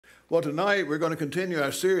Well, tonight we're going to continue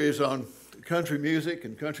our series on country music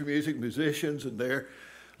and country music musicians and their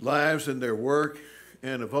lives and their work.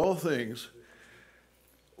 And of all things,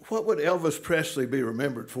 what would Elvis Presley be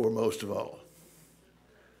remembered for most of all?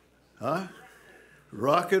 Huh?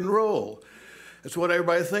 Rock and roll. That's what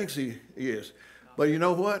everybody thinks he is. But you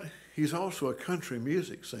know what? He's also a country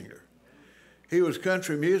music singer. He was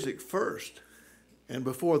country music first, and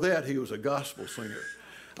before that he was a gospel singer.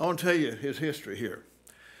 I want to tell you his history here.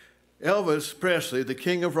 Elvis Presley, the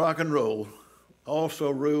king of rock and roll, also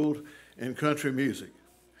ruled in country music.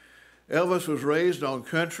 Elvis was raised on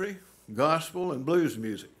country, gospel, and blues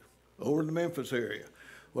music over in the Memphis area.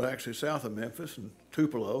 Well, actually south of Memphis and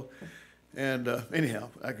Tupelo. And anyhow,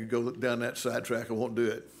 I could go down that sidetrack. I won't do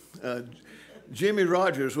it. Jimmy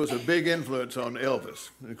Rogers was a big influence on Elvis.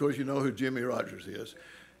 And of course, you know who Jimmy Rogers is.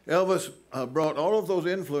 Elvis brought all of those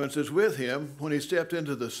influences with him when he stepped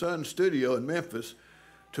into the Sun studio in Memphis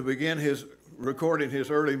to begin recording his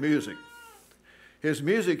early music. His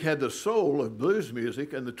music had the soul of blues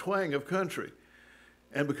music and the twang of country.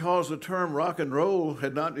 And because the term rock and roll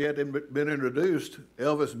had not yet been introduced,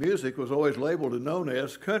 Elvis' music was always labeled and known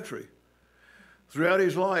as country. Throughout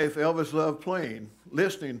his life, Elvis loved playing,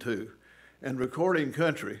 listening to, and recording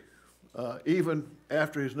country, even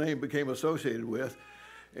after his name became associated with,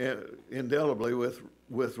 indelibly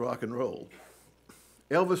with rock and roll.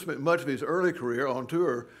 Elvis spent much of his early career on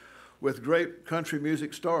tour with great country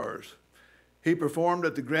music stars. He performed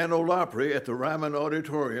at the Grand Ole Opry at the Ryman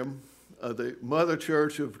Auditorium, the mother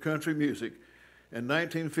church of country music, in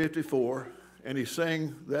 1954, and he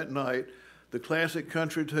sang that night the classic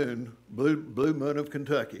country tune, Blue Moon of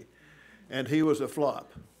Kentucky, and he was a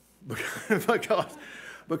flop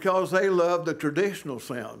because they loved the traditional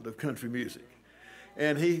sound of country music.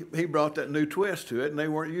 And he brought that new twist to it, and they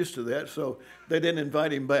weren't used to that, so they didn't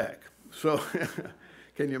invite him back. So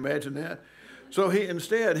can you imagine that? So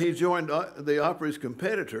he joined the Opry's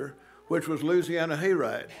competitor, which was Louisiana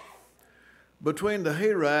Hayride. Between the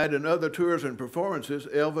Hayride and other tours and performances,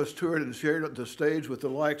 Elvis toured and shared the stage with the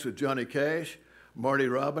likes of Johnny Cash, Marty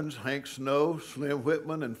Robbins, Hank Snow, Slim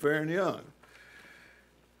Whitman, and Farron Young.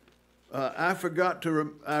 I forgot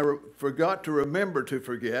to remember to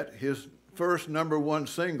forget his first #1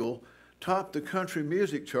 single topped the country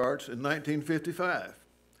music charts in 1955.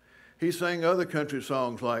 He sang other country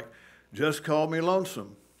songs like Just Call Me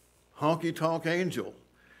Lonesome, Honky Tonk Angel,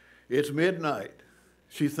 It's Midnight,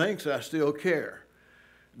 She Thinks I Still Care,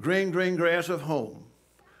 Green, Green Grass of Home,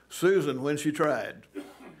 Susan When She Tried,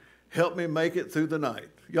 Help Me Make It Through the Night.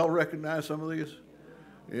 Y'all recognize some of these?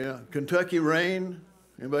 Yeah. Kentucky Rain,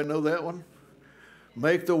 anybody know that one?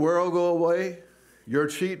 Make the World Go Away, Your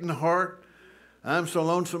Cheating Heart, I'm So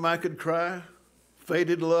Lonesome I Could Cry,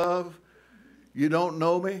 Faded Love, You Don't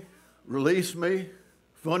Know Me, Release Me,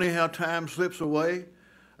 Funny How Time Slips Away,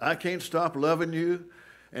 I Can't Stop Loving You,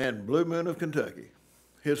 and Blue Moon of Kentucky.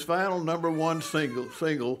 His final #1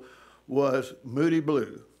 single was Moody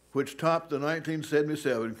Blue, which topped the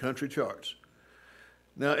 1977 country charts.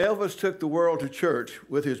 Now, Elvis took the world to church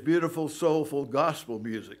with his beautiful, soulful gospel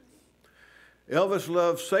music. Elvis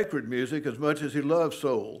loved sacred music as much as he loved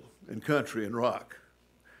soul and country and rock,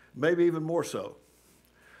 maybe even more so.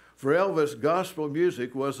 For Elvis, gospel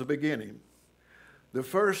music was the beginning. The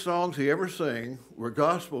first songs he ever sang were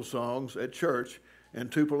gospel songs at church in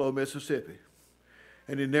Tupelo, Mississippi,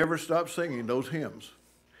 and he never stopped singing those hymns.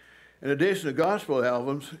 In addition to gospel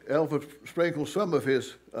albums, Elvis sprinkled some of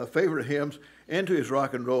his favorite hymns into his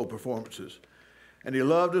rock and roll performances, and he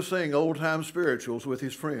loved to sing old-time spirituals with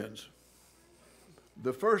his friends.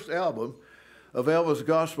 The first album of Elvis'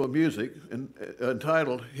 gospel music,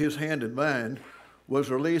 entitled His Hand in Mine, was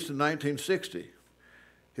released in 1960.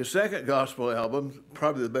 His second gospel album,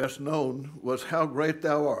 probably the best known, was How Great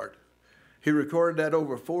Thou Art. He recorded that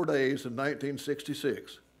over 4 days in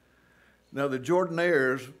 1966. Now, the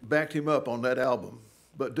Jordanaires backed him up on that album,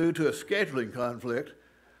 but due to a scheduling conflict,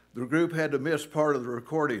 the group had to miss part of the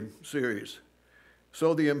recording series.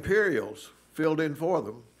 So the Imperials filled in for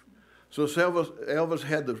them. So Elvis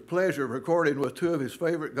had the pleasure of recording with 2 of his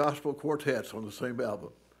favorite gospel quartets on the same album.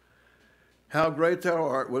 How Great Thou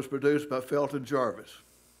Art was produced by Felton Jarvis.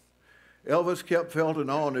 Elvis kept Felton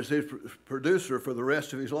on as his producer for the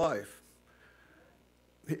rest of his life.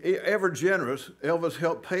 Ever generous, Elvis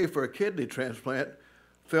helped pay for a kidney transplant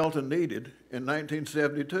Felton needed in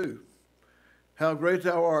 1972. How Great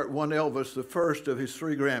Thou Art won Elvis the first of his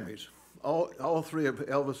 3 Grammys. All 3 of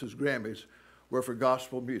Elvis's Grammys were for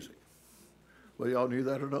gospel music. Well, y'all knew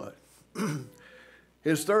that or not.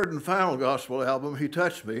 His third and final gospel album, He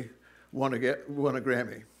Touched Me, won a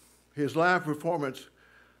Grammy. His live performance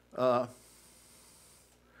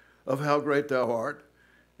of How Great Thou Art,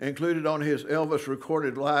 included on his Elvis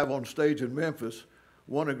recorded live on stage in Memphis,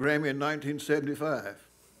 won a Grammy in 1975.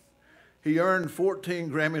 He earned 14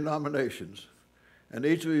 Grammy nominations, and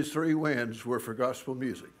each of his 3 wins were for gospel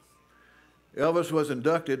music. Elvis was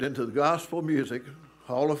inducted into the Gospel Music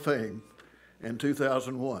Hall of Fame in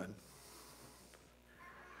 2001.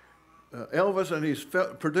 Elvis and his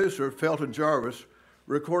producer, Felton Jarvis,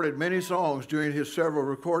 recorded many songs during his several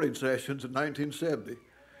recording sessions in 1970,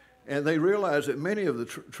 and they realized that many of the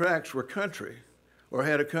tracks were country or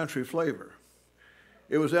had a country flavor.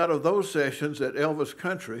 It was out of those sessions that Elvis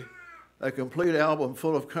Country, a complete album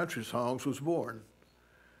full of country songs, was born.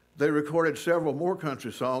 They recorded several more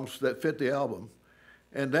country songs that fit the album,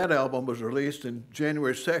 and that album was released in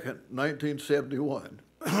January 2nd, 1971.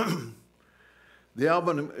 The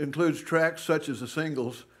album includes tracks such as the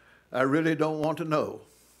singles, I Really Don't Want to Know,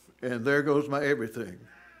 and There Goes My Everything,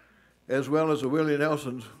 as well as the Willie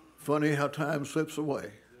Nelson's Funny How Time Slips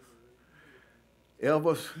Away.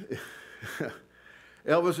 Elvis's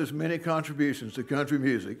many contributions to country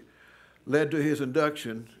music led to his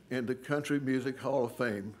induction into Country Music Hall of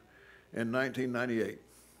Fame in 1998.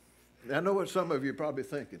 I know what some of you are probably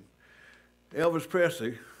thinking. Elvis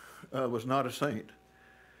Presley was not a saint.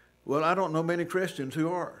 Well, I don't know many Christians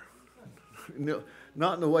who are.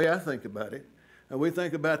 Not in the way I think about it. And we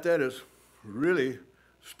think about that as really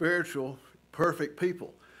spiritual, perfect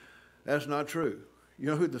people. That's not true. You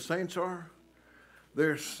know who the saints are?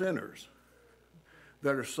 They're sinners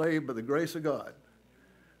that are saved by the grace of God,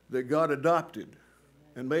 that God adopted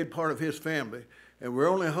and made part of his family, and we're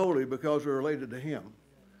only holy because we're related to him.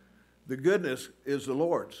 The goodness is the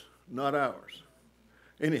Lord's, not ours.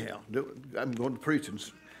 Anyhow, I'm going to preach and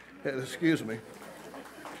excuse me.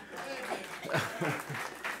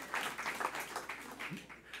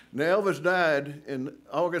 Now, Elvis died in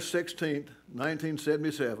August 16th,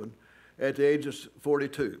 1977, at the age of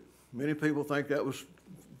 42. Many people think that was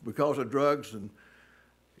because of drugs, and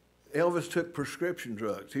Elvis took prescription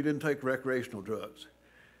drugs. He didn't take recreational drugs.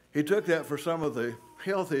 He took that for some of the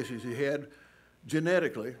health issues he had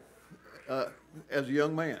genetically as a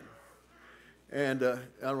young man. And I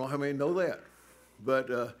don't know how many know that,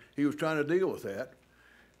 but he was trying to deal with that.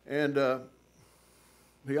 And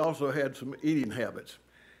he also had some eating habits.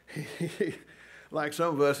 Like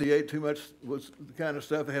some of us, he ate too much, was the kind of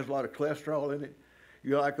stuff that has a lot of cholesterol in it.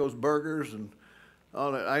 You like those burgers and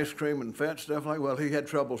all that ice cream and fat stuff like, well, he had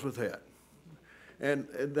troubles with that. And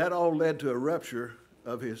that all led to a rupture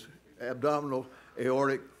of his abdominal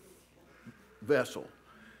aortic vessel.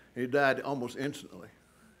 He died almost instantly.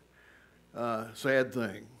 Sad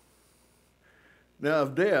thing. Now,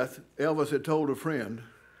 of death, Elvis had told a friend,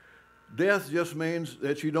 death just means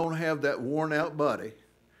that you don't have that worn out body.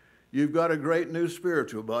 You've got a great new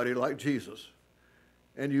spiritual body like Jesus,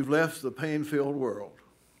 and you've left the pain-filled world.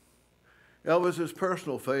 Elvis's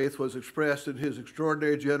personal faith was expressed in his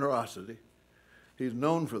extraordinary generosity. He's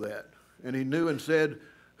known for that, and he knew and said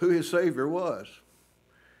who his Savior was.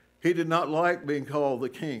 He did not like being called the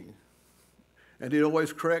King, and he'd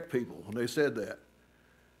always correct people when they said that.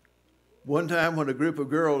 One time when a group of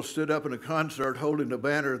girls stood up in a concert holding a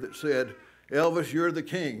banner that said, Elvis, you're the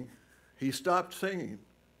King, he stopped singing.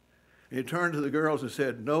 And he turned to the girls and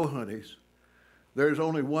said, no, honeys, there's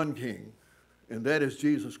only one King, and that is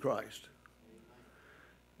Jesus Christ.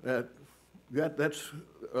 That's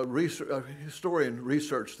a historian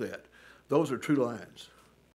researched that. Those are true lines.